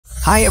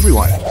Hi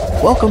everyone,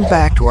 welcome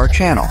back to our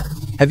channel.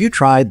 Have you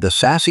tried the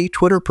sassy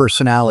Twitter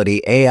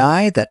personality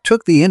AI that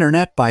took the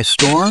internet by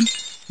storm?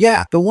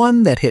 Yeah, the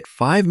one that hit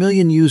 5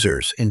 million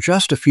users in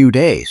just a few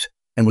days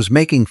and was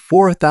making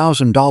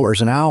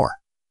 $4,000 an hour.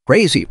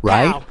 Crazy,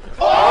 right?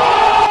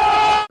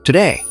 Wow.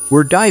 Today,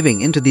 we're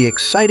diving into the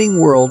exciting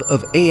world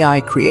of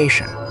AI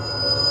creation.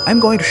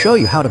 I'm going to show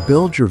you how to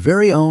build your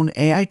very own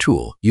AI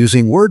tool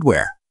using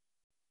Wordware.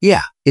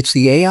 Yeah, it's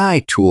the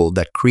AI tool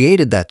that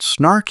created that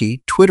snarky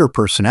Twitter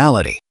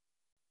personality.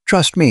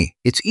 Trust me,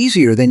 it's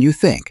easier than you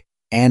think,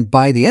 and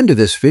by the end of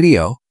this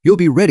video, you'll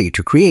be ready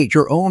to create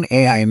your own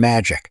AI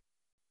magic.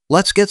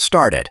 Let's get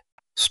started.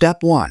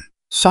 Step 1.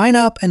 Sign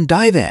up and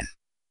dive in.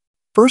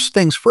 First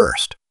things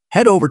first,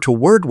 head over to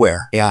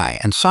Wordware AI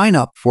and sign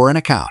up for an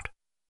account.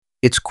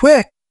 It's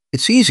quick,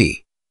 it's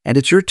easy, and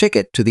it's your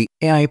ticket to the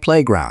AI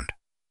playground.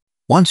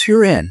 Once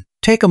you're in,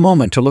 take a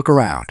moment to look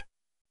around.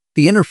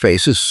 The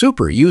interface is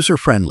super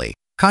user-friendly,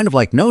 kind of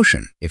like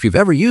Notion, if you've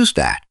ever used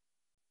that.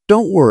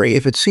 Don't worry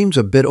if it seems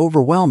a bit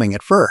overwhelming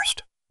at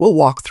first. We'll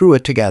walk through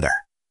it together.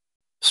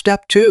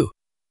 Step 2.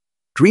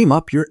 Dream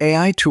up your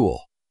AI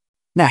tool.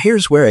 Now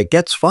here's where it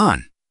gets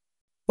fun.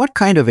 What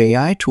kind of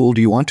AI tool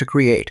do you want to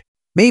create?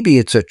 Maybe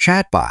it's a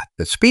chatbot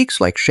that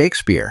speaks like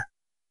Shakespeare,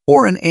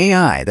 or an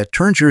AI that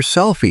turns your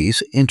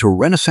selfies into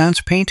Renaissance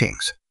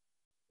paintings.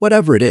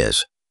 Whatever it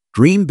is,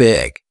 dream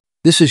big.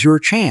 This is your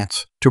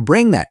chance to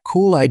bring that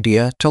cool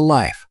idea to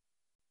life.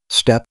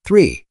 Step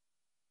 3.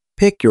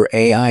 Pick your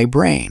AI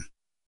brain.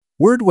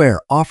 Wordware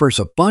offers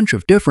a bunch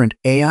of different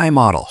AI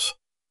models.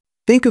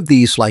 Think of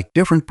these like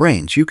different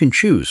brains you can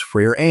choose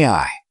for your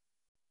AI.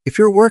 If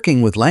you're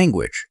working with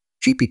language,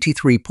 GPT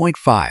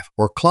 3.5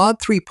 or Claude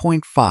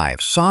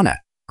 3.5 Sonnet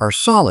are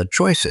solid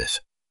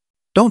choices.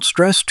 Don't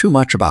stress too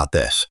much about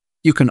this.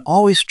 You can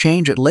always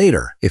change it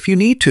later if you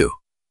need to.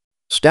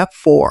 Step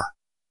 4.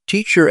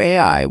 Teach your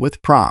AI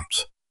with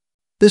prompts.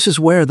 This is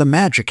where the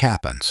magic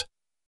happens.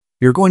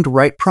 You're going to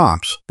write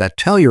prompts that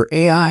tell your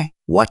AI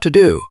what to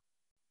do.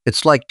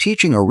 It's like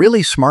teaching a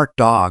really smart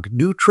dog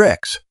new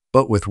tricks,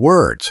 but with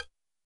words.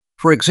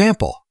 For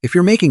example, if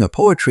you're making a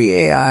poetry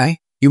AI,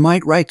 you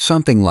might write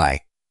something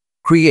like,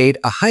 create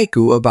a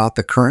haiku about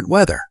the current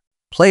weather.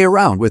 Play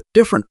around with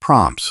different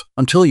prompts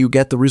until you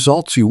get the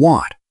results you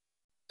want.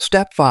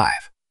 Step 5.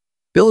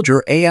 Build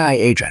your AI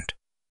agent.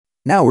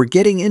 Now we're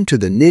getting into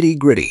the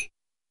nitty-gritty.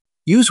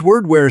 Use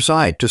Wordware's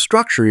AI to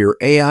structure your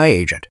AI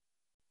agent.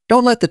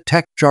 Don't let the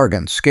tech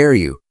jargon scare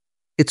you.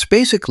 It's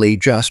basically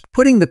just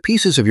putting the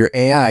pieces of your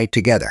AI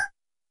together.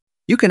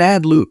 You can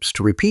add loops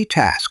to repeat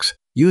tasks,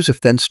 use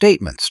if-then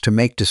statements to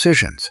make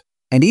decisions,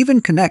 and even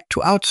connect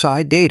to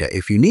outside data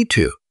if you need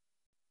to.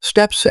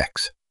 Step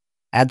 6.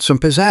 Add some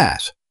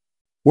pizzazz.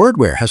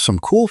 Wordware has some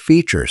cool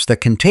features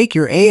that can take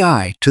your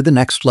AI to the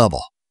next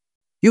level.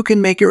 You can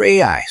make your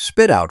AI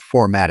spit out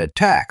formatted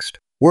text,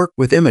 work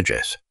with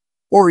images,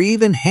 or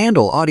even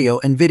handle audio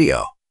and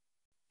video.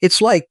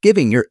 It's like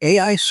giving your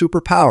AI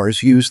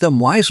superpowers. Use them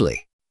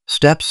wisely.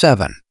 Step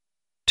 7.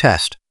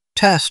 Test,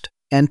 test,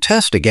 and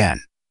test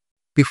again.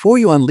 Before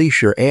you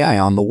unleash your AI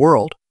on the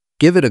world,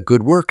 give it a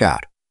good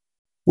workout.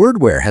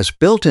 Wordware has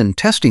built-in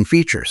testing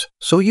features,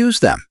 so use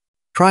them.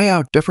 Try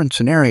out different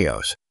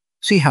scenarios,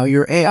 see how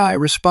your AI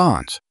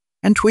responds,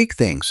 and tweak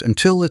things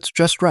until it's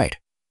just right.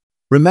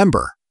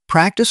 Remember,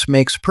 practice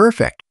makes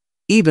perfect,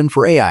 even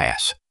for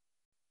AIs.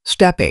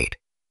 Step 8.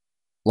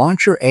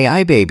 Launch your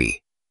AI baby.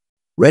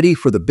 Ready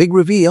for the big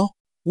reveal?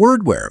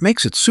 Wordware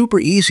makes it super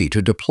easy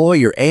to deploy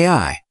your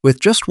AI with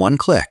just one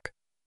click.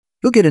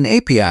 You'll get an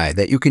API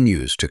that you can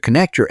use to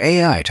connect your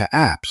AI to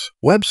apps,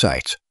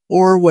 websites,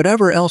 or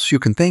whatever else you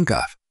can think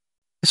of.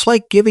 It's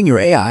like giving your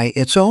AI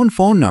its own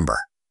phone number.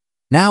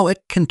 Now it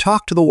can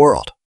talk to the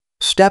world.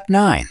 Step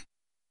 9.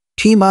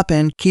 Team up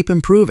and keep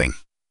improving.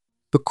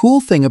 The cool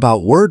thing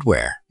about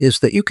Wordware is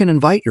that you can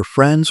invite your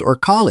friends or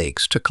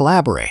colleagues to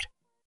collaborate.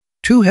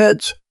 2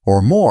 heads or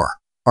more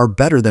are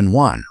better than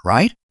 1,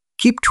 right?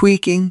 Keep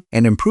tweaking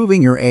and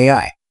improving your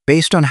AI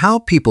based on how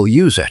people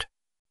use it.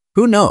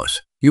 Who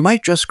knows, you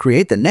might just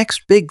create the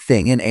next big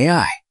thing in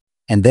AI.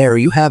 And there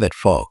you have it,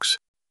 folks.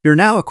 You're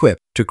now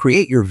equipped to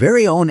create your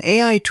very own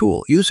AI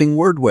tool using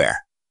Wordware.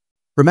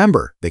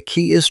 Remember, the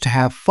key is to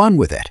have fun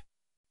with it.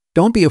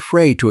 Don't be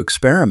afraid to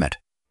experiment,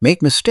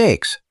 make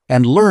mistakes,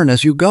 and learn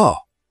as you go.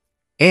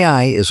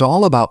 AI is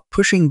all about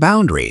pushing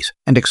boundaries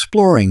and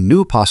exploring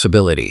new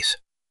possibilities.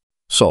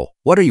 So,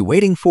 what are you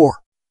waiting for?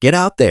 Get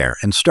out there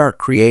and start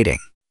creating.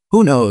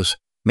 Who knows,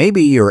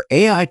 maybe your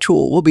AI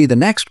tool will be the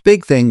next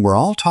big thing we're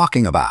all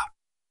talking about.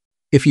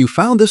 If you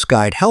found this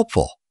guide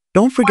helpful,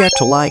 don't forget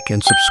to like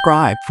and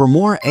subscribe for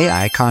more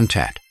AI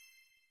content.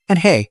 And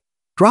hey,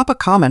 drop a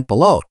comment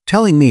below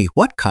telling me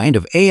what kind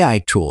of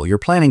AI tool you're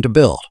planning to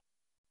build.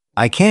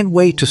 I can't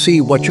wait to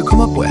see what you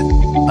come up with.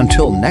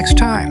 Until next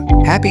time,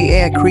 happy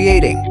AI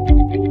creating!